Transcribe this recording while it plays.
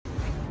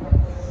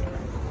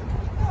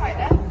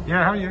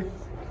Yeah, how are you?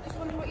 Just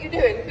wondering what you're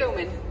doing,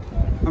 filming.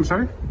 I'm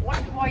sorry?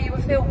 Wondering why you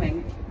were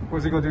filming.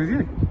 What's it got to do with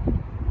you?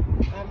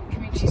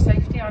 Community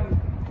safety. I'm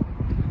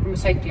from a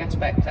safety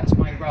aspect. That's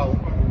my role.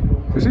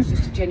 Is it? It's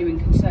just a genuine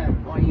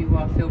concern why you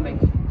are filming.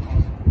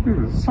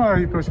 That's not how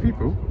you approach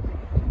people.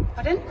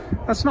 Pardon?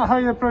 That's not how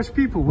you approach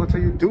people. What are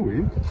you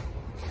doing?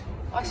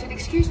 I said,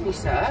 excuse me,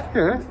 sir.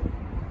 Yeah.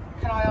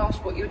 Can I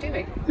ask what you're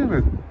doing? Yeah,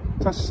 but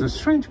that's a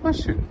strange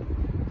question.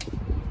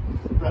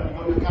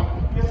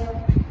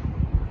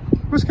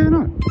 What's going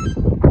on?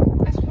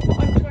 That's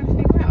what I'm trying to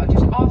figure out. I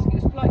just asked you.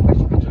 It's a polite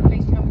question. Could you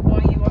please tell me why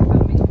you are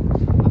filming up,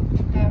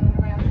 down and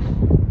around?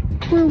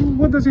 Well,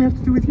 what does it have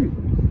to do with you?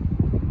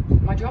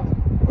 My job?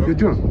 Your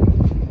job?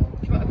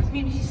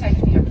 Community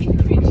safety. I keep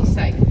the community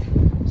safe.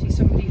 See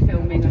somebody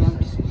filming and I'm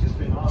just...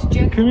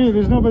 Come here,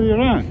 there's nobody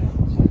around.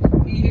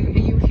 Are you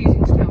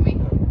refusing to tell me?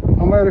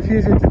 Am I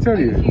refusing to tell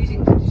you?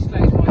 Refusing to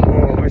disclose why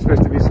you're Oh, am I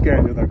supposed to be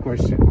scared of that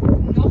question?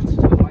 Not at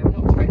all. I'm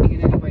not threatening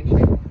in any way,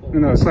 shape or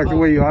form. No, it's like the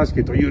way you ask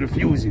it. Are you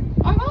refusing?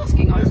 I'm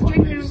asking. I'm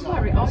genuinely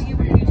inquiring. Are you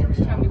refusing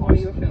to tell me why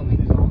you're filming?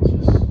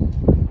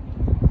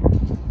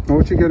 Now,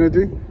 what you going to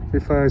do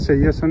if I say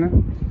yes or no?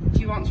 Do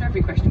you answer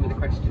every question with a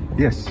question?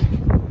 Yes.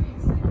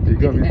 You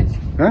got me?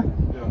 Huh?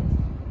 Yeah.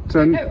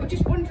 So, no, I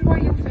just wondered why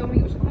you were filming.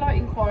 It was a polite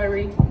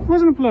inquiry. It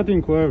wasn't a polite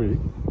inquiry.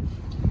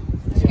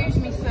 Excuse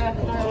me, sir,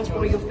 can I ask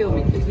why you're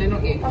filming, please? No,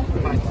 not you.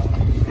 Right.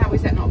 How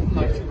is that not a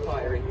polite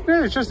inquiry?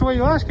 Yeah, it's just the way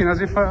you're asking,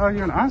 as if are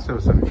you an answer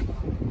or something.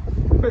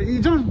 But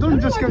you don't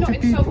just go to people.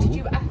 I've not insulted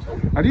you at all.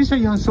 I didn't say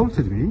you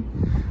insulted me.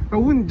 I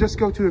wouldn't just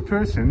go to a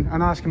person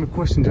and ask him a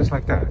question just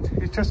like that.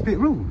 It's just a bit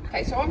rude.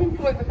 Okay, so I'm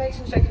employed by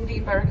Basingstoke and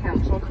Dean Borough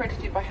Council,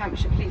 accredited by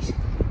Hampshire Police.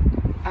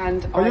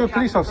 And are you a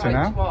police officer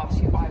now? To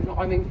ask you, I'm not,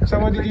 I'm so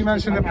why did you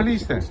mention the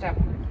police then?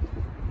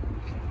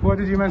 Why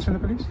did you mention the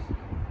police?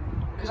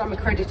 Because I'm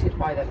accredited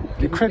by them.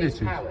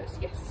 Accredited? Powers,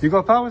 yes. You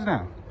got powers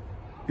now?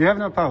 You have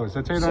no powers,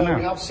 I tell you that now. So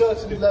we have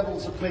certain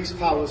levels of police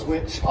powers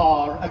which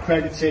are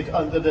accredited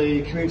under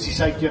the Community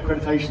Safety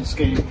Accreditation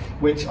Scheme,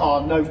 which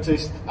are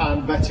noticed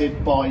and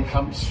vetted by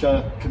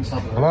Hampshire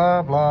Constabulary.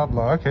 Blah, blah,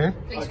 blah, okay.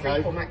 Police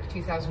Reform Act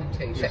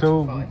 2002, Section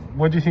so 5.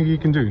 What do you think you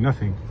can do?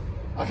 Nothing?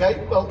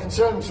 Okay, well,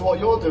 concerning to what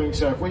you're doing,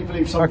 sir, if we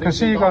believe something... I can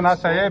see you got an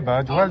SIA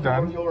badge, well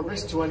done. You're a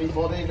risk to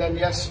anybody, then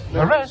yes,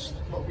 arrest?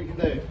 What we can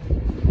do.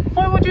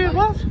 Why would you,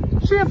 what?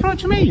 See,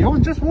 approach me, I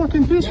was just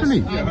walking peacefully.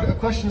 Yes, a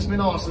question's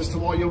been asked as to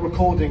why you're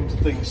recording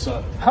things,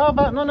 sir. How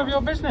about none of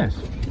your business?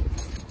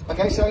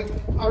 Okay, so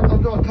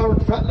under a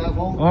current threat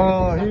level...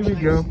 Oh, here we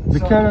go, the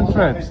current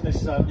threat.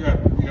 Business, yeah,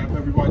 we have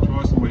every right to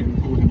ask them why you're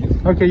recording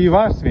it. Okay, you've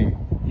asked me.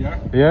 Yeah?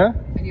 Yeah?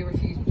 And you're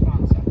refusing to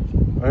answer.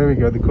 There we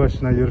go, the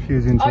question that you're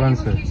refusing to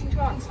answer. Are you refusing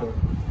to answer?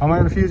 Am I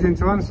refusing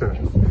to answer?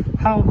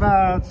 How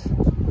about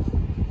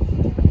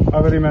I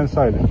will remain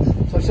silent?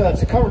 So, sir,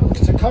 it's a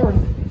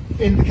current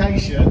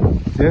indication.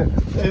 Yeah.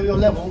 Your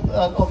level,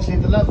 obviously,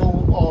 the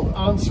level of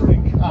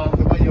answering and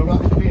the way you're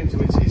actually being to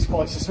it is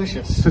quite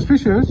suspicious.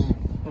 Suspicious?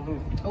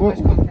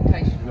 Almost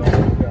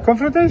confrontational.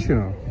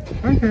 Confrontational?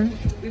 Okay.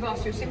 We've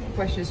asked you a simple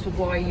question as to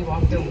why you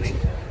are filming.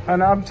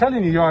 And I'm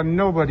telling you, you are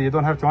nobody. I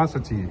don't have to answer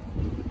to you.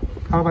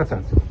 How about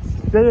that?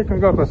 Yeah, you can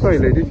go first. Sorry,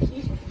 lady.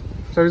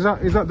 So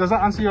does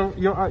that answer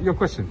your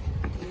question?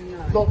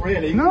 No. Not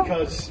really, no?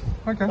 because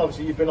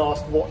obviously you've been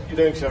asked what you're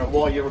doing, sir, and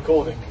why you're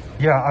recording.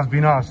 Yeah, I've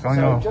been asked. I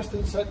know. Just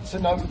to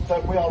note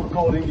that we are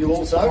recording you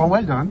also. Oh,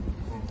 well done.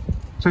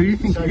 So you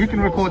think you can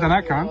record and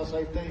I can't?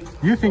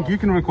 You think you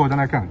can record and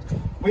I can't?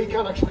 We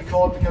can actually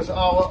record because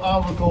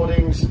our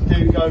recordings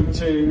do go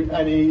to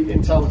any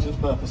intelligence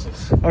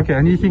purposes. Okay,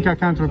 and you think I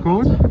can't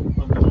record?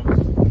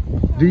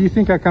 Do you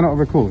think I cannot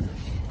record?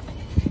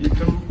 You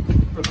can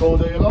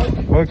record who you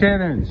like. Okay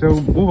then, so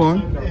move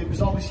on. So it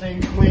was obviously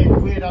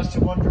weird as to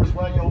wonder as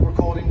where your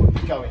recording would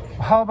be going.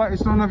 How about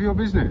it's none of your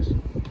business?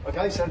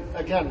 Okay, so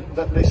again,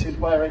 this is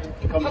where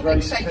it becomes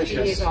very suspicious. Public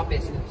safety is our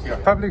business. Yeah.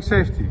 Public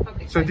safety.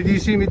 So did you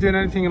see me doing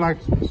anything like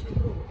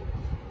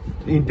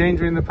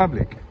endangering the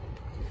public?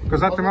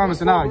 Because at the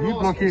moment now, you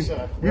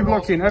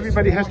block in,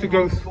 everybody has to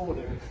go,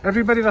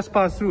 everybody that's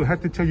passed through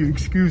had to tell you,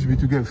 excuse me,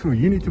 to get through.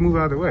 You need to move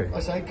out of the way. I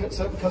say,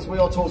 so because we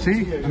are talking to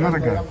you, another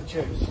guy. have to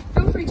choose.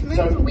 Feel free to move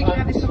and we can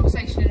have this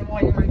conversation in a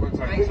wider open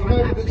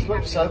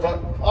space.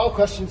 But our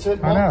question to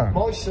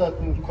my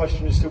certain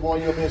question is to why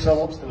you're being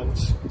so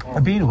obstinate.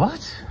 Being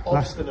what?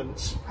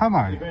 Obstinate. How am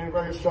I? You're being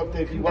very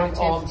obstructive, you won't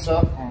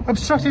answer.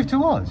 Obstructive to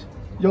what?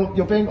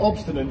 You're being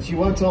obstinate, you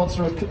won't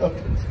answer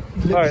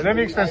Alright, let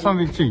me explain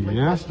something to you,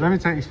 yeah? Let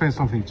me explain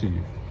something to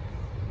you.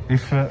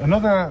 If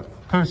another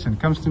person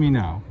comes to me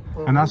now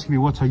and asks me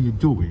what are you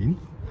doing,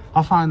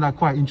 I find that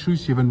quite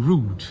intrusive and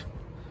rude.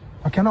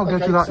 I cannot go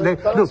to that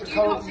level. Look,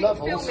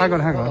 hang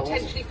on.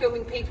 Potentially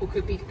filming people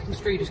could be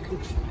construed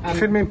as...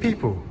 filming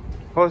people?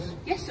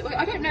 Yes,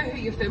 I don't know who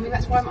you're filming,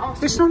 that's why I'm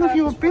asking. It's none of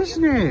your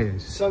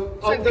business. So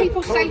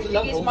people's safety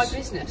is my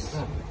business.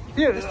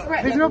 Yeah,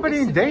 there's nobody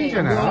in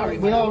danger now.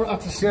 We are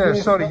at a severe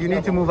sorry, you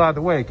need to move out of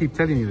the way. I keep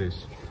telling you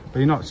this, but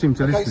you're not seem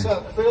to listen. Okay,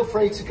 so feel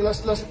free to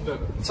let's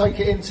take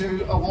it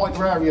into a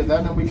wider area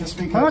then, and we can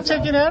speak. I'm not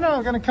taking it out.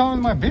 I'm going to come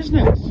in my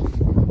business.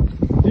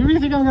 Do you really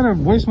think I'm going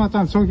to waste my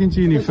time talking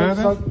to you any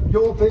further? So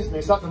your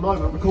business at the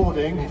moment,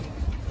 recording,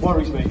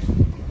 worries me.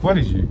 What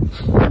is you?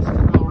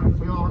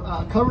 We are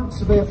at a current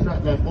severe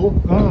threat level,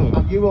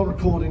 and you are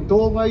recording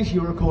doorways,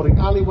 you are recording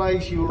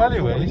alleyways, you are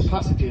recording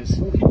passages.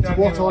 To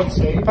what I've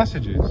seen,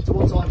 Passages? To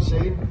what I've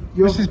seen,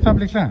 This is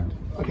public land.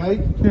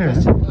 Okay. Yeah.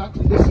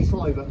 Actually, this is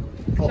private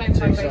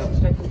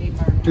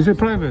property. Is it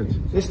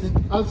private?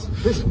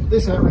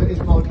 This area is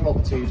private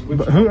property.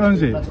 But who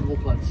owns it?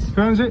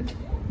 Who owns it?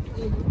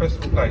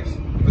 Festival Place,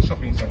 the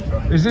shopping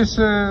centre. Is this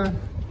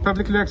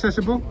publicly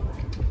accessible?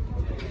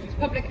 It's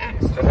public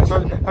access.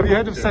 Have you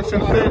heard of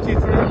Section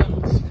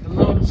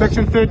 33?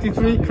 Section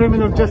 33,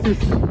 Criminal Justice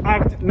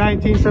Act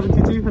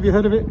 1972. Have you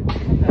heard of it?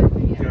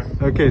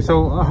 Yeah. Okay,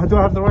 so do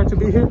I have the right to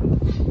be here?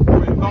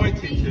 I'm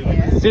invited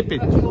to. Zip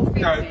it. No,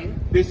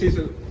 this is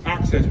an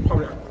access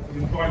public.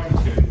 I'm invited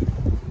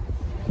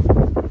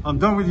to. I'm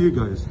done with you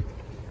guys.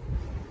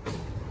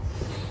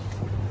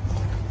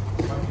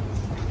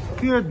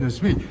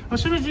 Goodness me. As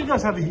soon as you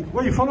guys have the...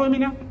 What, are you following me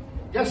now?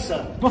 Yes,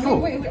 sir. What for?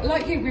 Wait,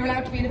 like you, we're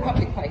allowed to be in a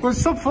public place. Well,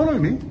 stop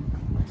following me.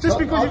 Just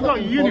because you've got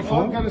a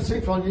uniform. I'm going to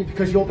sit on you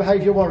because your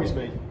behaviour worries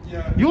me.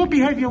 Yeah. Your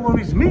behaviour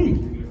worries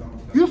me.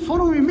 You're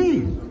following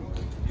me.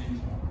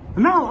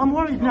 Now, I'm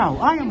worried now.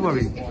 I am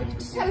worried.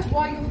 Just tell us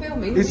why you're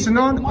filming. It's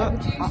not...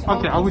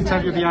 okay, I will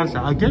tell you the answer.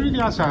 I gave you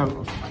the answer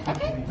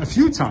a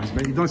few times,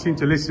 but you don't seem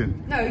to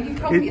listen. No, you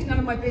told me it's none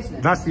of my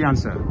business. That's the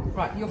answer.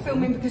 Right, you're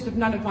filming because of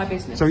none of my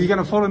business. So you're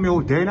going to follow me all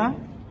day now?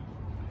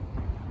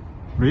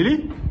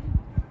 Really?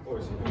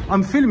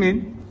 I'm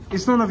filming.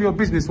 It's none of your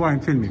business why I'm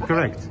filming,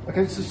 correct?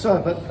 Okay, so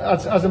sir, but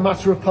as a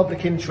matter of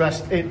public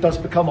interest, it does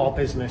become our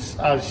business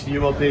as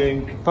you are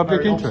being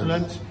Public very interest?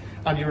 obstinate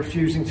and you're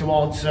refusing to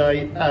answer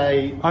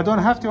a... I don't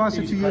have to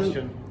answer to easy you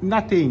question.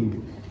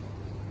 nothing.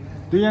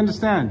 Do you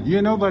understand?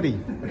 You're nobody.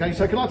 Okay,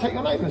 so can I take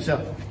your name then,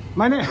 sir?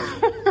 My name...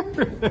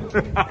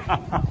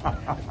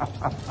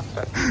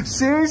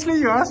 Seriously,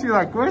 you asked me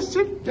that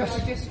question? Yes.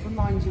 Can I just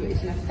remind you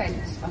it's an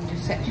offence under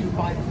Section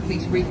 5 of the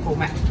Police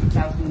Reform Act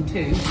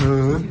 2002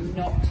 to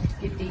not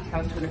give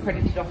details to an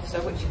accredited officer,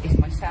 which is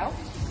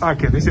myself.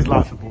 Okay, this is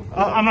laughable.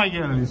 I'm not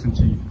going to listen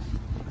to you.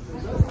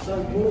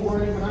 So more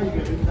worrying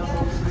behaviour.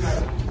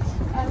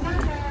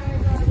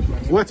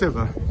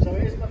 Whatever. So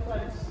it is an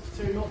offence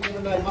to not give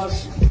a name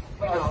as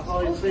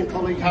my esteemed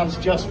colleague has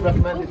just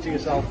recommended to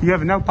yourself. You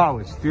have no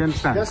powers. Do you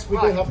understand? Yes, we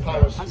do have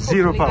powers.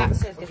 Zero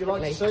powers. Would you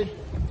like to see?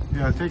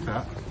 Yeah, I'll take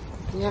that.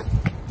 Yeah,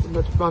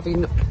 but rather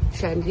not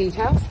sharing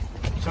details.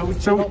 So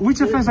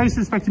which offence are you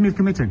suspecting me of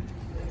committing?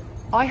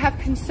 I have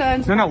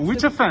concerns. No,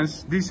 which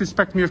offence do you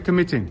suspect me of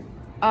committing?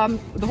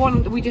 The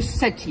one that we just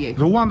said to you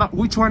The one that,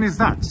 which one is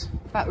that?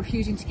 about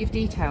refusing to give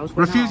details.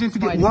 when Refusing asked to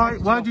by give, an why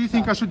accredited do you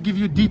think I officer. should give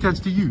you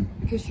details to you?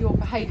 Because your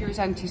behaviour is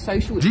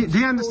antisocial. Do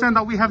you understand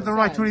that we have the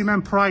right to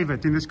remain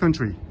private in this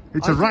country?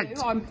 It's a right.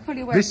 I'm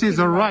fully aware This of is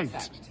the a Human right.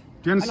 Rights Act.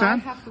 Do you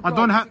understand? And I have the I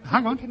don't right have, to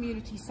hang keep on. the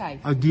community safe.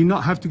 I do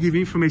not have to give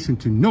information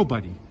to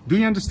nobody. Do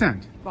you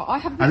understand? Well, I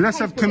have no Unless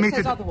case I've that says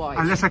committed, otherwise.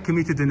 unless I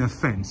committed an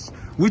offence.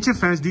 Which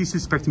offence do you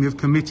suspect me of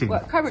committing? Well,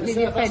 currently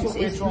the offence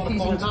is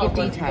refusing to give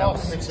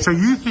details. So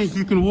you think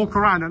you can walk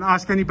around and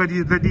ask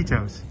anybody the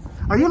details?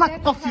 Are you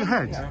like off your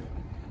head?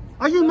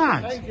 Are you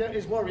mad? Behaviour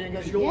is worrying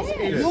as yours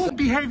Yeah, is. Your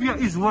behaviour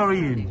is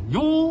worrying.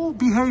 Your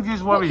behaviour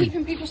is Well, worrying.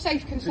 keeping people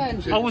safe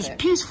concerns. I was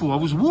peaceful. I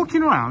was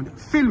walking around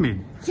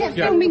filming. Yeah,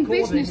 filming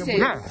businesses.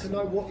 Yeah. To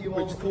know what you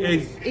are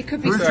recording. It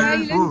could be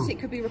surveillance, it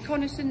could be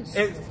reconnaissance.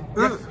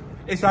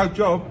 It's our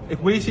job. If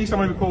we see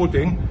someone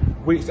recording,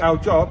 it's our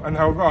job and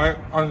our right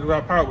under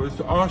our powers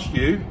to ask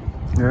you,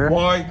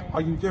 why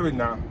are you doing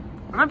that?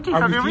 Are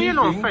they real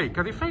or refusing- fake?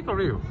 Are they fake or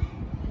real?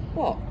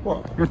 What?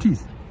 What? Your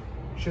teeth.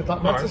 Should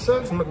that matter,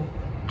 sir?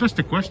 Just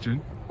a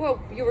question.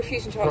 Well, you're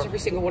refusing to answer every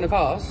single one of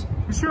ours.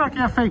 You see like you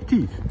have fake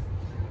teeth.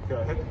 Go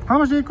ahead. How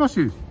much did it cost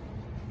you?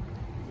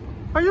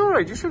 Are you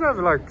alright? You should have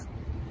like...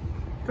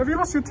 Have you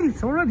lost your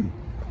teeth already?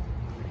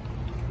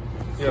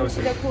 Yeah,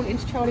 Should I call it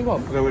into Charlie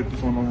 1? there would be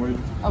someone on way.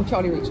 Oh,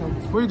 Charlie Reach on.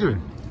 What are you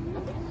doing?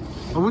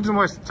 I wouldn't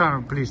waste time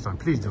on police time.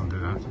 Please don't do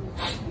that.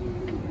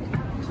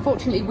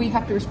 Fortunately, we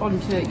have to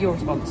respond to your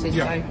responses,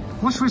 Yeah. so...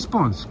 What's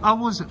response? I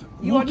was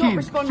You are not walking,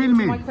 responding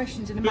filming. to my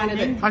questions in a manner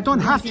that... I don't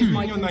have to.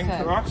 my Your name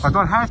concern. for us. I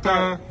don't have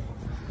to.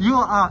 You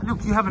are,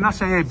 look, you have an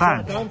SAA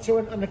badge. Down to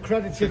an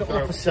accredited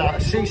officer, a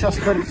CSAS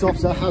accredited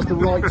officer has the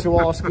right to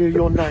ask you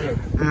your name.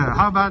 Yeah,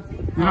 how about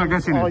you're not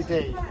getting it?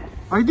 ID.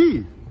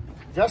 ID?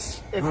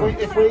 Yes,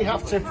 if we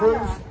have to prove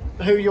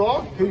who you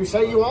are, who you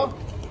say you are,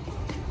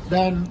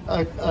 then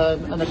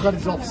an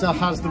accredited officer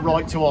has the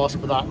right to ask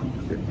for that.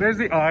 There's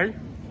the I.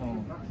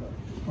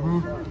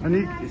 And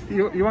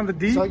you want the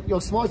D? So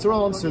your smarter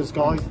answers,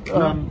 guys,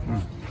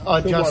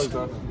 are just...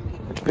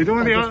 You don't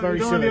want the, very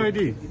you don't want the silly.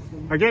 ID.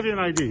 I gave you an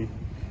ID,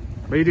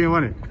 but you didn't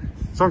want it.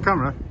 It's on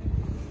camera.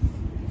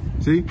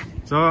 See?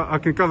 So I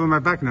can cover my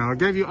back now. I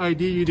gave you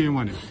ID, you didn't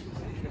want it.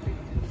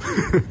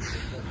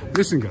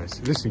 Listen guys,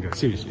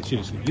 seriously.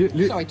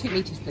 Sorry, 2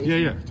 metres, please.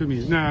 Yeah, 2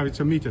 meters. No, it's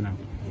a meter now.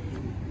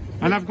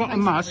 And I've got a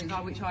mask.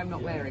 Which I'm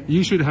not wearing.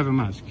 You should have a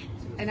mask.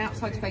 An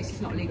outside space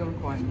is not a legal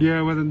requirement.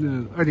 Yeah, well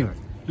then, anyway.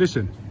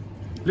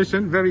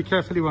 listen very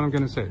carefully what I'm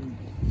going to say.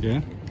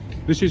 Yeah,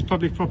 this is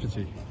public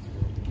property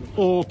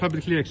or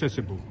publicly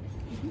accessible.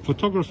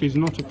 Photography is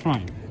not a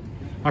crime.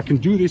 I can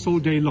do this all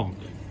day long.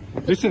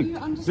 Listen,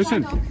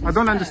 I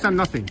don't understand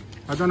nothing.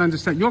 I don't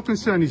understand. Your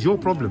concern is your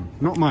problem,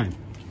 not mine.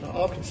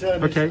 Our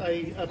concern is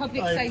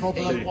a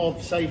problem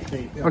of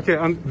safety. Yeah. Okay,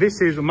 and this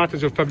is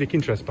matters of public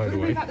interest, by the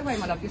way. Move out the way,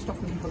 my love. You're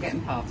stopping people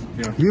getting past.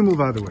 Yeah. You move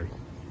out of the way.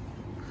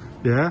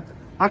 Yeah,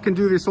 I can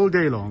do this all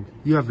day long.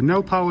 You have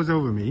no powers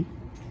over me.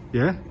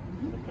 Yeah,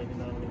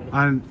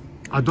 and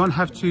I don't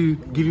have to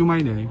give you my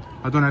name.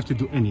 I don't have to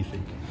do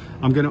anything.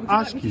 I'm going to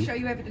ask you. To show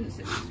you evidence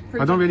that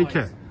proves I don't really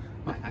otherwise? care.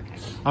 Right, okay.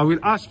 I will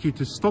ask you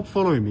to stop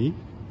following me.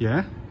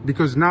 Yeah,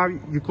 because now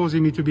you're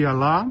causing me to be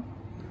alarmed,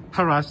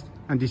 harassed,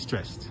 and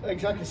distressed.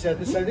 Exactly, sir.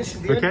 So this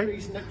is the only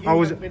reason that you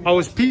I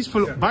was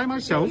peaceful by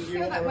myself.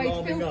 Feel that way,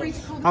 feel free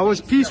to call the I was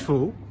police.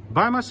 peaceful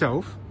by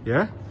myself.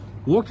 Yeah,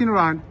 walking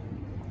around.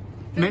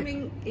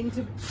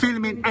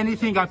 Filming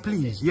anything I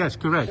please. Yes,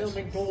 correct.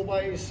 Filming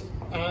doorways.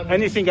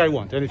 Anything I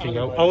want. Anything.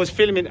 I was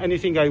filming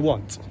anything I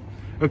want.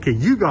 Okay,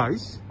 you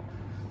guys,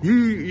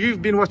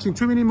 you've been watching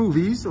too many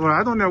movies, or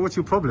I don't know what's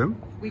your problem.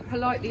 We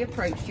politely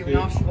approached you and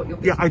asked you what your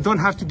business. Yeah, I don't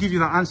have to give you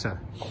that answer.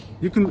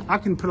 I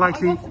can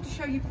politely. I offered to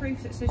show you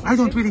proof that says I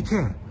don't really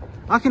care.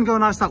 I can go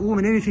and ask that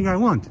woman anything I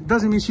want. It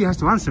doesn't mean she has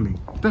to answer me,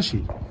 does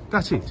she?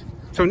 That's it.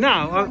 So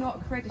now you are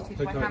not accredited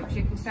by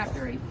Hampshire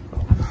Constabulary.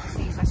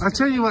 I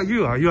tell you what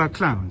you are. You are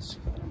clowns.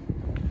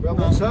 Well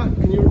done, sir.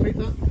 Can you repeat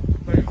that?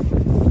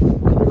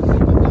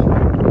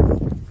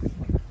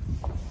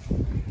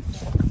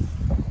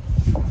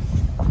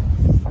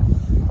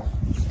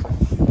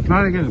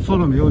 Now again,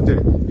 follow me all day.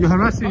 You're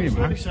harassing me,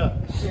 man. Sir.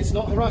 It's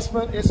not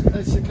harassment. It's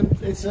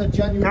a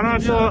genuine. Can I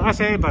have your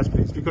SA badge,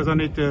 please? Because I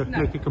need to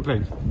make a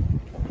complaint.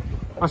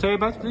 SA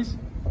badge, please.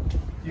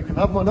 You can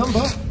have my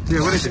number. Yeah,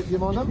 what is it? Give you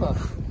my number,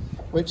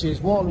 which is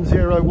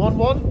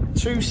 1011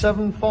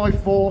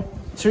 2754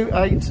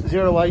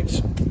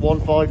 2808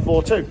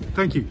 1542.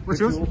 Thank you. What's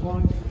yours?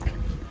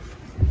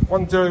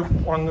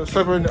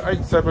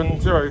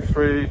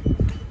 10178703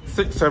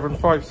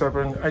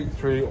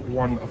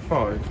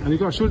 67578315. And you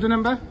got a shoulder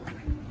number?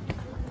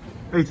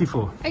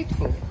 84.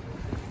 84.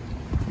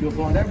 You'll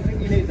find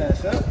everything you need there,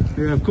 sir.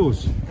 Yeah, of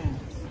course.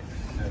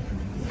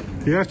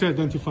 You have to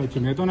identify to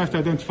me. I don't have to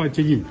identify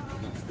to you.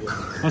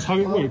 That's how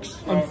it works.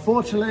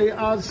 Unfortunately,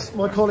 as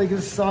my colleague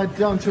has decided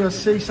down to a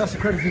CSAS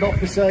accredited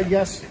officer,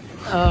 yes,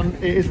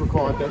 it is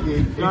required that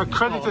you... You're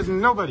accredited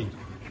nobody.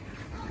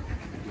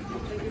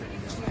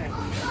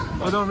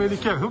 I don't really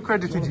care. Who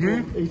credited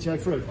you? ETA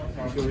free.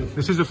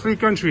 This is a free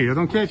country. I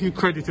don't care if you're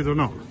credited or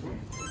not.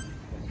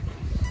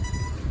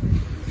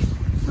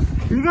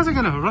 You guys are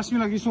going to harass me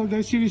like this all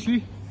day,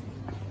 seriously?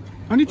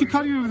 I need to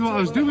carry you with what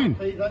I was doing.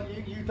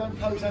 You don't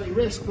pose any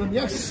risk, then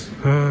yes.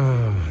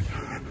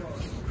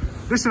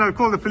 Listen, I'll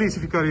call the police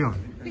if you carry on.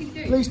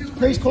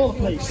 Please call the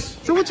police.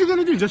 So what you going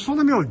to do? Just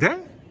follow me all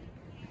day?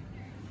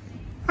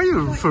 Are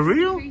you for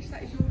real?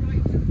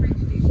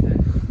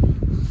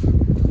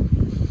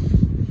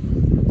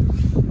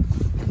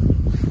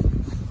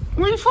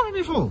 What are you following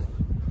me for?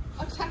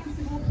 I just happen to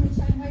be walking the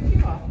same way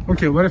you are.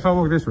 Okay, what if I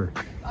walk this way?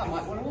 I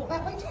might want to walk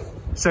that way too.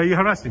 So you're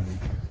harassing me?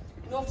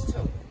 Not at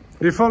all.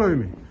 Are you following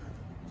me?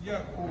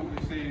 Yeah, all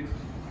this is.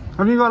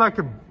 Have you got like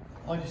a...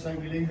 I just say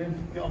we leave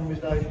him, get on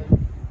with his day.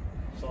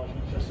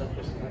 Sergeant, just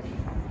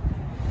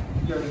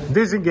disengage.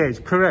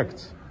 Disengage,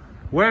 correct.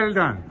 Well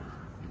done.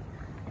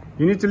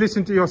 You need to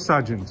listen to your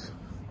sergeant.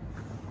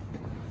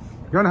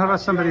 You're going to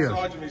harass somebody else.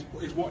 The sergeant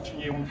is watching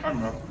you on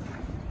camera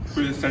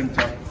through the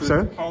centre.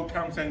 Sir? The whole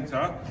camp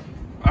centre.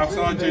 Our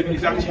sergeant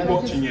is actually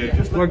watching you.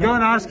 Well, go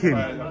and ask him.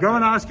 Go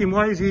and ask him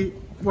why is he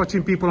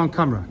watching people on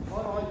camera.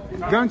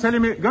 Go and tell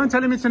him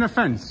it's an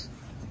offence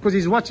because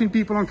he's watching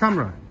people on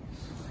camera.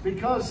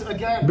 Because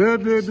again, blah,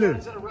 blah, blah.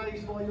 are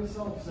raised by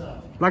yourself,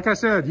 sir. Like I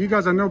said, you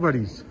guys are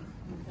nobodies.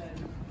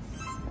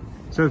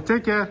 So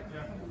take care.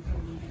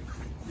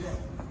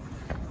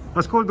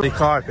 Let's call the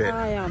carpet.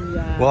 I am,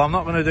 yeah. Well, I'm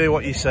not going to do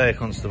what you say,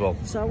 Constable.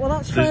 So, well,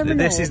 that's fair enough.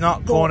 This is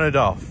not cornered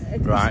off,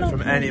 right,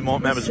 from any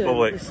members of the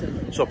public.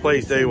 Listen. So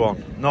please do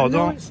one. No,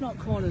 don't. It's not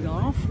cornered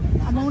off.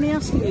 I'm only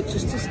asking you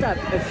just to step.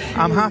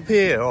 I'm happy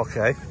here,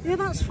 okay. Yeah,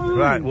 that's fine.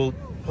 Right, well,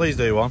 please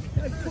do one.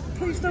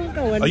 Please don't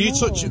go anymore. Are you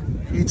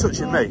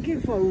touching me?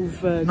 Give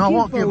over. No, I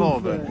won't give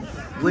over.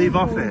 Leave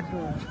off it.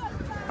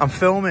 I'm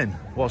filming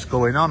what's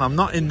going on. I'm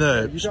not in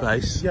the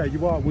space. Yeah,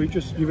 you are.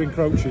 You're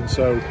encroaching,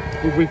 so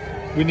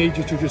we need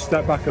you to just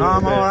step back a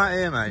little bit. I'm alright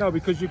here, mate. No,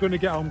 because you're going to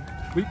get on.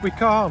 We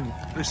can't.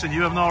 Listen,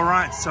 you have no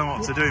right to tell me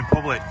what to do in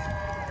public.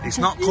 It's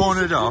not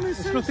cornered off.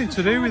 It's nothing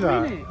to do with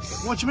that.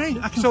 What do you mean?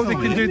 I can so they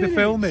can do the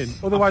filming.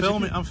 Otherwise,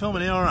 I'm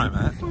filming here, alright,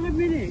 mate. 5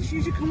 minutes.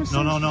 Use your common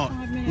sense. No.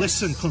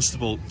 Listen,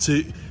 Constable,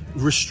 to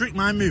restrict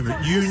my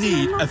movement, you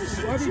need a...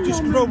 Why don't you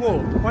just grow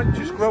up? Why don't you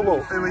just grow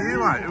up? Who are you,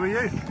 mate? Who are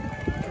you?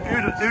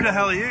 Who the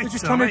hell are you? We're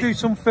just trying to do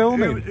some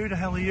filming. Who the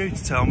hell are you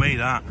to tell me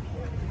that?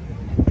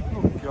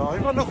 Oh, God,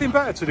 you've got nothing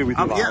better to do with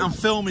your life. Yeah, I'm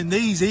filming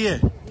these here.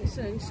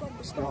 Listen,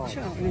 stop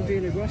shouting and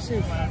being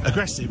aggressive.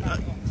 Aggressive?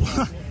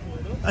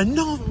 And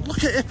no,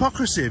 look at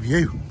hypocrisy of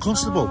you,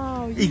 Constable.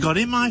 Oh, he got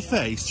in my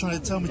face trying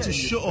to tell me to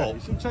shut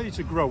up. He'll tell you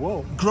to grow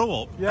up.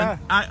 Grow up? Yeah.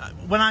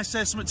 And when I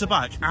say something to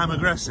back, I'm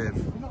aggressive.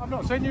 No, I'm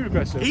not saying you're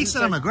aggressive. He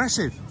said I'm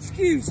aggressive.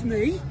 Excuse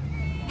me.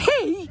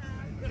 He?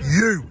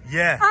 You,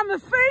 yeah. I'm a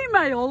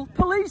female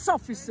police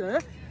officer,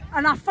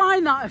 and I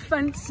find that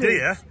offensive. Do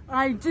you?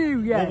 I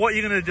do, yeah. Well, what are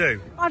you going to do?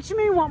 What do you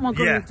mean, what am I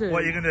going to do?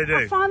 What are you going to do?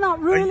 I find that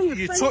really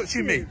offensive. You're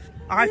touching me.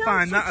 I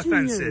find that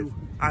offensive.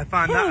 I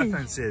find that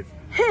offensive.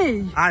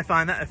 He? I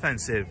find that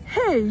offensive.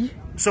 He?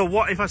 So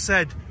what if I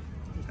said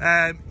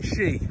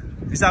she?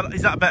 Is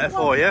that better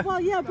for you? Well,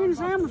 yeah, because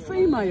I am a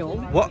female.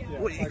 What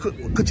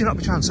could you not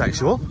be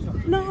transsexual?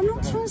 No, I'm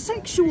not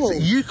transsexual. So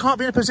you can't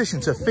be in a position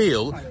to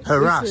feel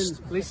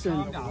harassed.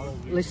 Listen,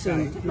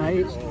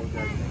 mate.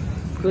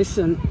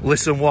 Listen.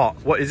 Listen what?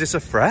 What, is this a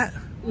threat?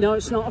 No,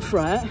 it's not a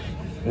threat.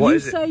 What you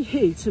is it? say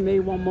he to me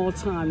one more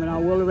time and I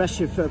will arrest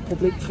you for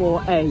public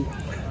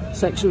 4A,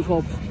 section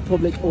 4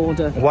 public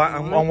order. Why,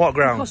 on what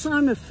grounds? Because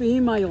I'm a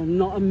female,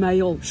 not a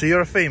male. So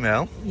you're a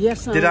female?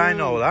 Yes, I am. Did I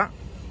know that?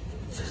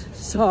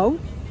 So?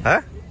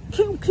 Huh?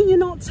 Can you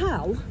not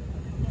tell?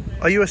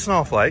 Are you a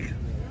snowflake?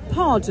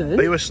 Pardon?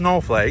 Are you a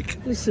snowflake?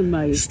 Listen,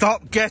 mate.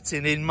 Stop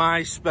getting in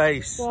my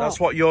space. What? That's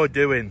what you're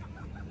doing.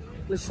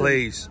 Listen.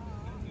 Please.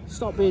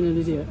 Stop being an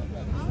idiot.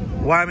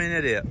 Why am I an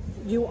idiot?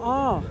 You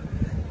are.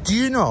 Do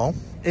you know,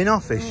 in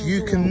office,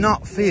 you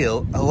cannot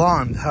feel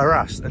alarmed,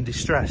 harassed and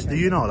distressed. Do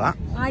you know that?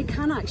 I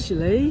can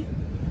actually.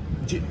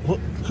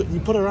 Could you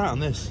put her out on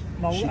this?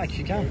 No,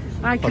 she can.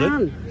 I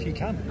Pardon? can. She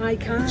can. I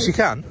can. She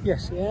can?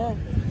 Yes. Yeah.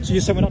 So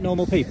you're saying we're not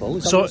normal people?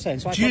 Is that what So, you're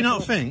saying? do you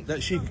not think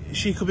that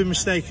she could be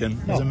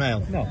mistaken as a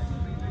male? No.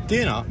 Do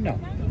you not? No.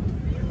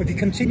 If you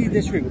continue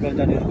this route, we're going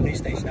down to the police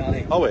station, aren't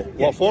we? Are we?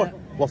 Yeah, What for? yeah.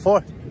 What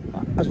for?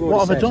 As we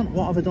What have already I said. done?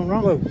 What have I done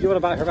wrong? Well, you're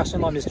about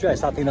harassment and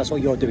mistress. I think that's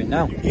what you're doing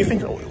now. You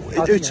think? I Who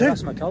think you too?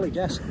 harassed my colleague,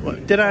 yes.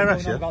 Did I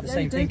harass Going on you? about the Yeah,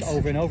 same you thing did.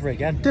 over and over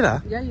again. Did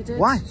I? Yeah, you did.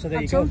 Why? So there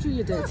I you told go.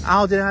 you did.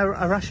 How did I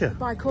harass you?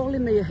 By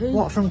calling me a he.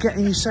 What, from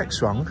getting your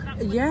sex wrong?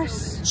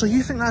 Yes. So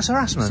you think that's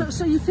harassment?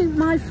 So you think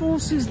my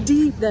voice is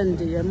deep then,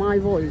 dear? My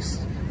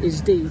voice is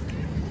deep.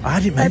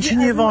 I didn't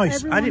mention your voice. I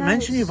Everyone didn't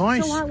mention your else.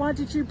 voice. So why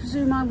did you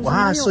presume I was a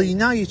Wow, male? so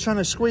now you're trying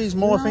to squeeze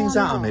more No, things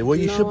I'm out of me. not. Well,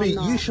 you No, should be. I'm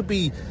not.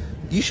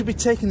 You should be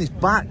taking this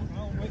back.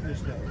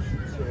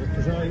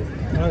 Because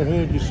I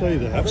heard you say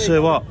that. Say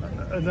what?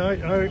 And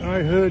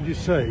I heard you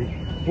say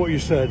what you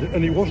said,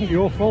 and it wasn't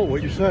your fault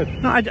what you said.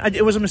 No,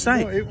 it was a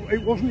mistake. No,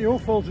 it wasn't your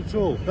fault at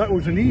all. That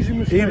was an easy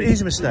mistake.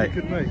 Easy mistake. That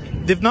you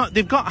could make.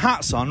 They've got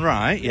hats on,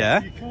 right?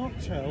 Yeah. You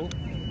can't tell.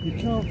 You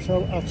can't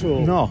tell at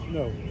all. No.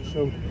 No.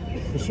 So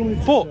for somebody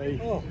to But say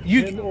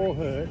you- him or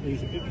her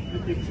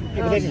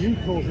it's you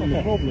causing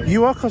the problem.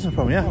 You are causing a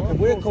problem, yeah.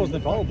 We're causing the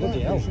problem, bloody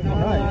hell.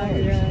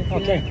 Right.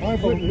 Okay. I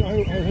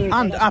heard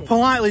And I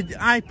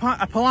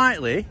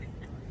politely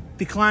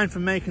declined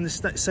from making the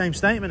same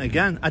statement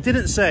again. I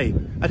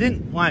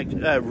didn't like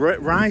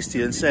rise to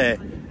you and say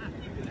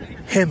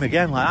him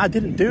again. Like, I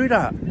didn't do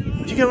that. Do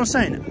you get what I'm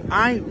saying?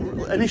 I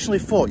initially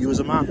thought you was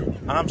a man,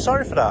 and I'm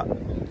sorry for that.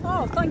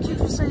 Oh, thank you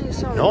for saying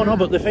sorry. No,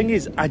 but the thing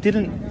is, I did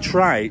not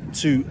try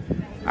to.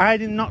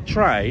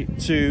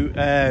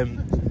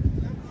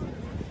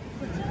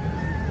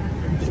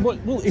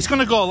 Well, it's going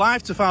to go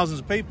live to thousands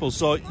of people,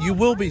 so you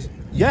will be,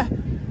 yeah.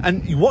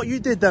 And what you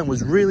did then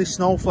was really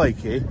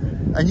snowflakey,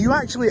 and you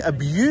actually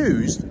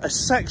abused a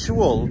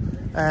sexual.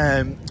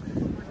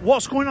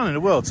 What's going on in the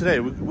world today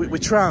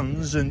with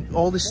trans and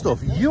all this stuff?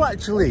 You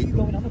actually.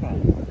 What are you going on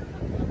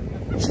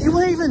about? You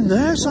weren't even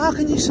there, so how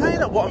can you say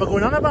that? What am I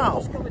going on about?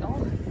 What's going on?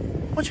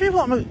 What do you mean,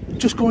 what am I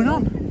just going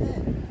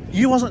on?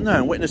 You wasn't there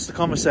and witnessed the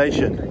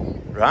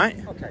conversation, right?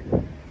 Okay.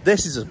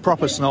 This is a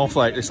proper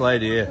snowflake, this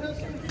lady here.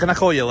 Can I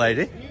call you a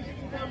lady?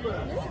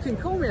 You can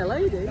call me a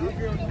lady.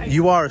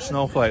 You are a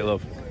snowflake,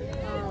 love.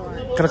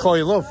 Can I call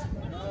you love?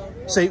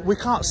 See, we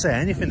can't say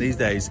anything these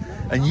days,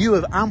 and you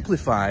have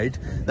amplified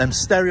them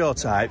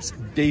stereotypes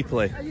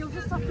deeply. You'll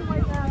just have to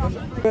wait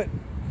there.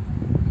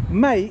 But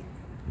mate,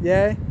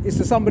 yeah, it's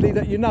to somebody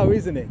that you know,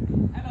 isn't it?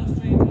 Hello,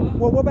 stranger.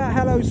 Well, what about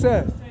hello,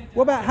 sir?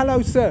 What about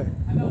hello, sir?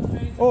 Hello,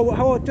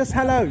 stranger. Or just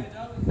hello?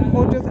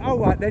 Or just, all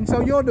right then, so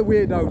you're the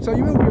weirdo, so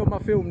you will be on my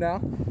film now.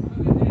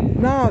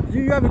 No,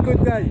 you have a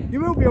good day.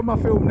 You will be on my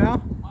film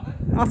now.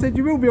 I said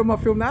you will be on my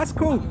film now. That's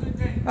cool.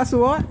 That's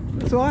all right.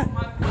 That's all right.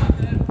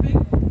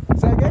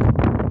 Say again.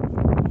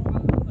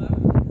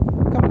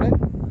 Come on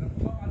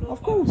then.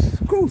 Of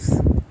course.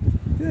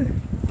 Yeah.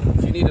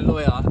 If you need a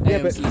lawyer,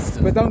 Yeah,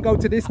 but don't go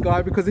to this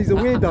guy because he's a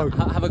weirdo.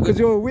 Have a good- Because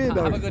you're a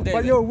weirdo. have a good day, But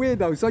then. you're a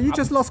weirdo, so you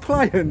just lost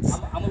clients.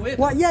 I'm a weirdo.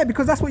 What? Yeah,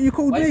 because that's what you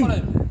called Why me. you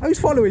following me? Who's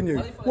following you?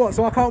 Why you following What?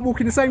 So I can't walk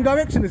in the same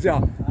direction as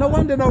you? No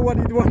wonder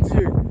nobody wants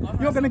you.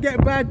 You're gonna get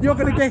a bad. You're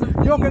gonna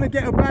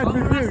get a bad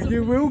review.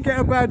 You will get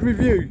a bad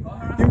review.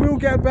 You will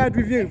get a bad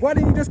review. Why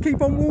don't you just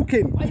keep on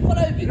walking? Why you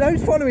following me?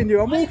 Who's following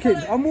you? I'm Why you walking.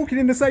 following? I'm walking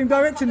in the same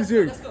direction as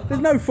you.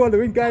 There's no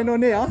following going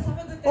on here.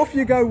 Off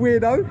you go,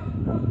 weirdo.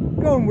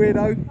 Go on,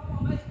 weirdo.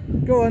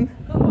 Go on.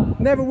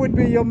 Never would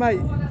be your mate.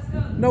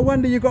 No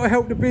wonder you got to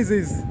help the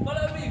business.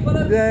 Follow me,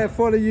 follow me. Yeah,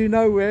 follow you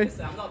nowhere.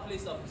 Listen, I'm not a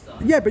police officer.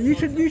 Yeah, but you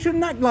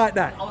shouldn't act like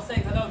that. I was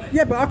saying hello, mate.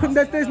 Yeah, but I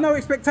couldn't. There's no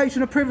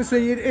expectation of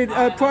privacy in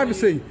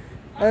privacy.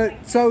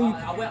 So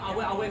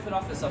I'll wait for the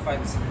officer,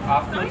 thanks.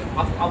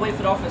 I'll wait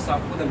for the officer. I'll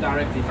call them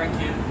directly.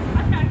 Thank you.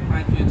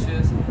 Thank you.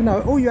 Cheers.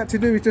 no, all you have to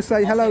do is just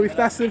say hello if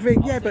that's the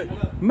thing. Yeah,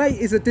 but mate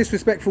is a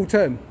disrespectful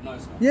term. No,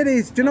 it's not. Yeah, it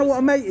is. Do you know what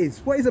a mate is?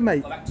 What is a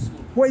mate? Go back to school.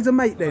 What is a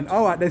mate then?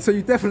 All right then. So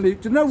you definitely.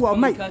 Do you know what a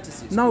mate?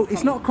 Courtesy. No,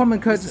 it's not common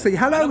courtesy.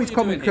 Hello is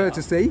common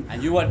courtesy.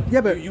 And you want?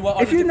 Yeah, but you were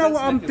on if the you know defense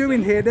what I'm mechanism.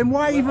 doing here, then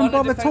why You were even on the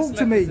bother defense talk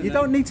to me? mechanism You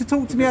don't need to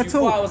talk to me because at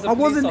you all. thought I was a I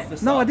police wasn't.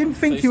 officer. No, I didn't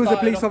think So you you was a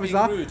started police off being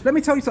officer. rude. Let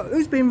me tell you something.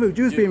 Who's being rude?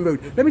 You was being rude.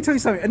 Let me tell you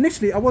something.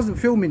 Initially, I wasn't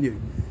filming you.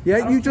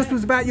 Yeah, you just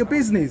was about your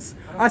business.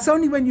 It's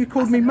only when you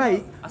called me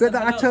mate that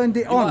I turned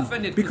it on.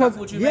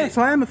 Because yes,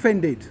 I am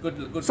offended.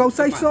 So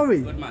say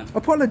sorry.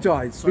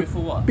 Apologise. Sorry for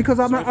what? Because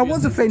I Sorry for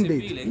was your sensitive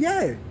offended. feelings?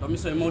 Yeah. Don't be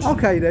so emotional.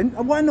 Okay then.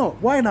 Why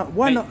not? Why not?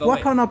 Why Mate, not? go Why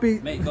away. can't I be?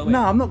 Mate, go away.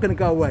 No, I'm not going to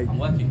go away. I'm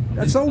working.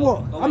 So Go what?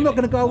 away, I'm not going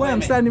to mate. go away. I'm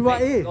mate. standing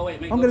right Mate, here. go away,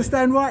 mate, I'm go going to away.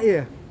 stand right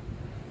here.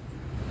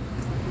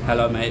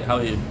 Hello, mate. How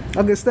are you? I'm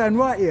going to stand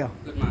right here.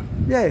 Good man.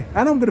 Yeah,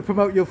 and I'm going to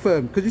promote your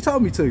firm because you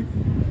told me to. And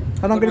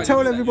I'm going to man, tell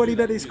you do that, everybody you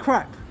do that that, it's you do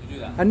crap. You do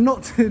that. And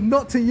not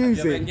to use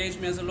Have you ever it.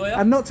 engaged me as a lawyer?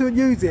 And not to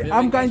use it. you ever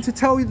I'm going engaged- to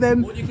tell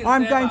them. All you can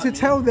I'm say going about to me-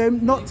 tell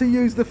them not to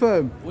use the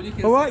firm. All you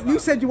can All say right. You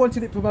about said you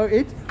wanted it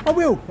promoted. I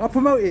will. I'll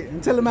promote it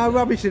and tell them how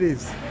rubbish it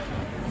is.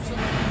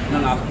 No,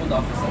 I've called the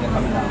officer. They're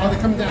coming down. Oh, they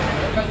come down.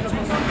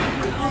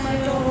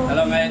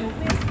 Hello, mate.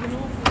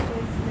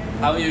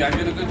 How are you? Have you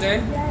had a good day?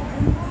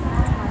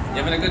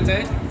 You having a good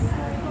day?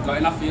 Got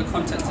enough for your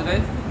content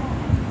today?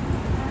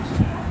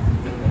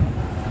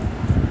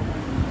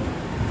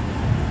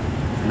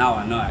 Now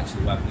I know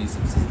actually why police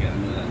officers get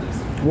annoyed like this.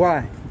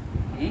 Why?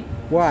 Hmm?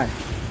 Why?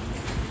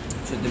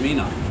 It's your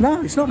demeanour.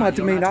 No, it's not my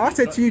demeanour. I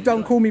said to you,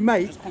 don't call me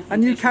mate,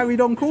 and you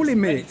carried on calling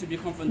me.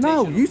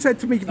 No, you said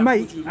to me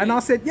mate, and I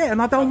said yeah,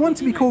 and I don't want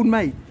to be called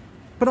mate.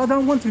 But I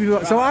don't want to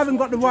be. So I haven't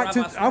got the right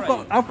to.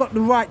 I've got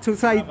the right to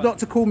say not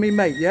to call me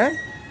mate. Yeah.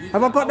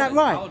 Have I got that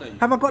right?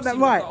 Have I got that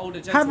right?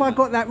 Have I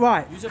got that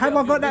right? Have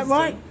I got that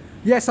right?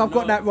 Yes, I've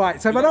got that right.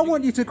 So if I don't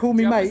want you to call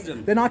me mate,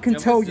 then I can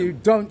tell you,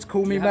 don't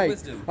call me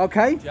mate.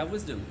 Okay? Do you have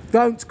wisdom?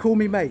 Don't call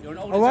me mate.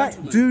 All right?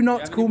 Do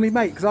not call me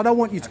mate, because I don't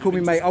want you to call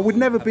me mate. I would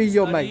never be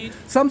your mate.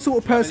 Some sort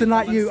of person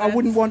like you, I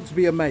wouldn't want to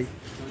be a mate.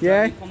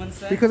 Yeah?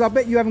 Because I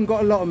bet you haven't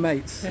got a lot of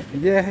mates.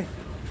 Yeah?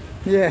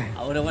 Yeah.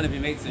 I wouldn't want to be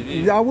mates with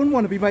you. I wouldn't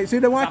want to be mates. So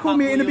then why call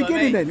me in the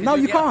beginning then? No,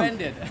 you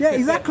can't. Yeah,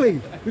 exactly.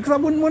 Because I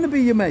wouldn't want to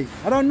be your mate.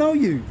 I don't know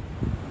you.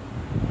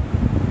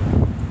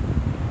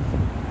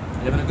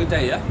 You having a good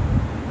day, yeah?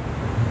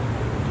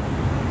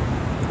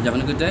 You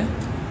having a good day?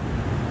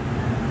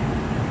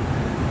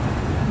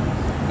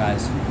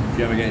 Guys, if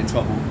you ever get in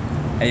trouble,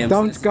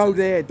 don't go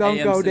there,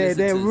 don't go there.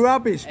 They're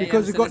rubbish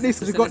because we've got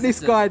this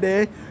guy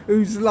there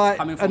who's like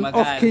an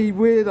off-key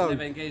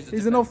weirdo.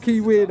 He's an off-key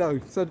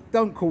weirdo, so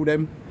don't call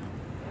them.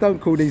 Don't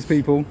call these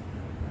people.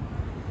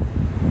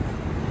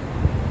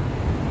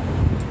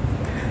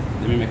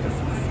 Let me make a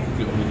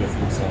little video for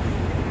yourself.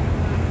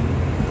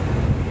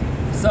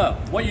 So,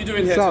 what are you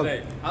doing here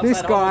today?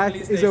 This guy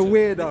is a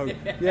weirdo.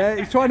 Yeah,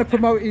 he's trying to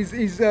promote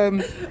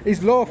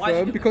his law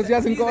firm because he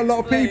hasn't got a lot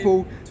of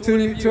people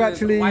to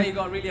actually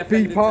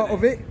be part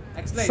of it.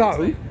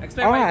 So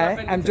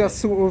I am just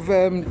sort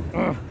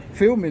of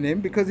filming him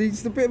because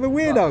he's a bit of a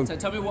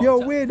weirdo.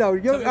 You're a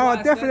weirdo. You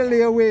are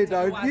definitely a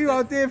weirdo. You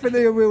are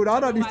definitely a weirdo. I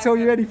don't need to tell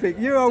you anything.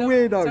 You are a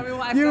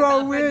weirdo. You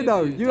are a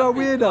weirdo. You are a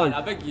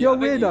weirdo. You're a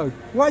weirdo.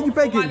 Why are you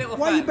begging?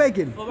 Why are you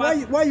begging? Why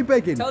are you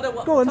begging?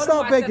 Go on,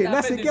 start begging.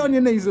 That's it. Get on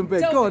your knees and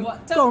beg. Go on,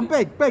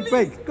 beg. Go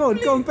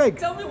on, beg.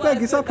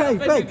 Beg. It's okay.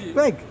 Beg.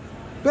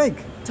 Beg.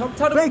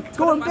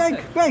 Go on,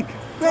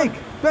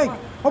 beg.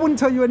 I wouldn't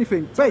tell you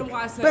anything. Beg.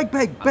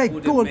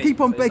 Go on,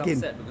 keep on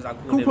begging.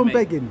 Keep on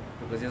begging.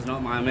 Because he's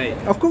not my mate.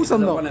 Of course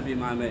I'm not. I want to be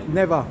my mate.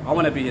 Never. I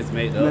want to be his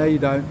mate though. No, you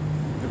don't.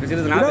 Because he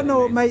doesn't You don't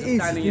know what mate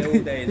is.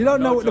 You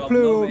don't know what the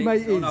plural of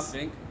mate is.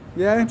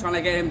 Yeah. I'm trying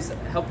to get him,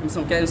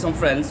 get him some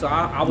friends. So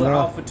I would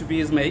offer to be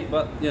his mate,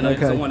 but you know he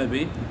doesn't want to be.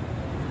 He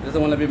doesn't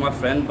want to be my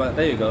friend. But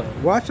there you go.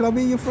 Why should I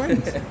be your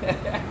friend?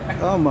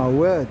 Oh my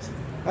word,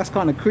 that's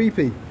kind of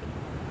creepy.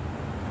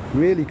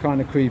 Really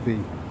kind of creepy.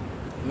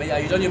 Mate, are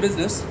you done your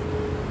business?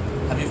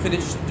 Have you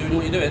finished doing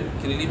what you're doing?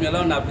 Can you leave me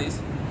alone now,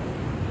 please?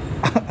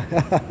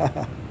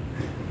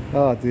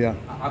 Oh dear.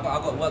 I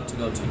got work to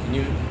go to. Can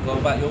you go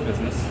about your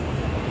business?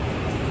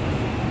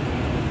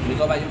 Can you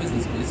go about your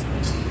business, please?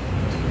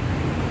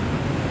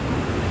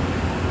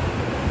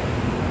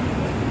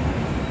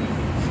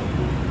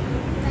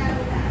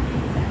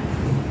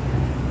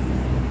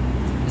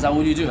 Is that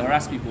all you do?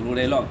 Harass people all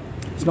day long?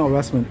 It's not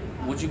harassment.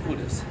 What do you call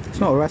this? It's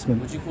not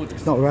harassment. What do you call this?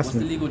 It's not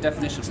harassment. What's the legal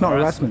definition? It's not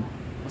harassment.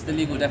 What's the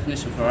legal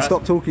definition for harassment?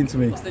 Stop talking to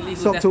me.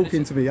 Stop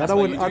talking to me. I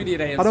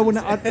don't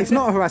want. It's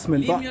not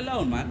harassment. Leave me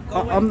alone, man. Go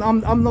away.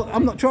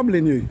 I'm not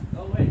troubling you.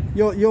 Go away.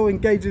 You're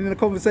engaging in a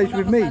conversation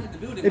with me.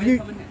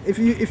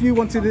 If you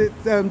wanted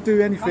to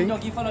do anything. Come,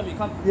 doggy, follow me.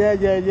 Come. Yeah.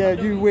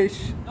 You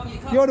wish.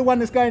 You're the one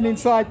that's going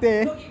inside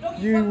there.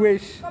 You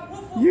wish.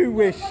 You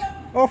wish.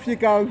 Off you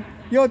go.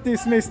 You're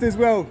dismissed as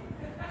well.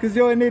 Because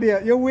you're an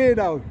idiot. You're a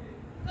weirdo.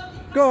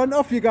 Go on,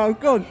 off you go.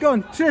 Go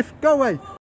on, shift, go away.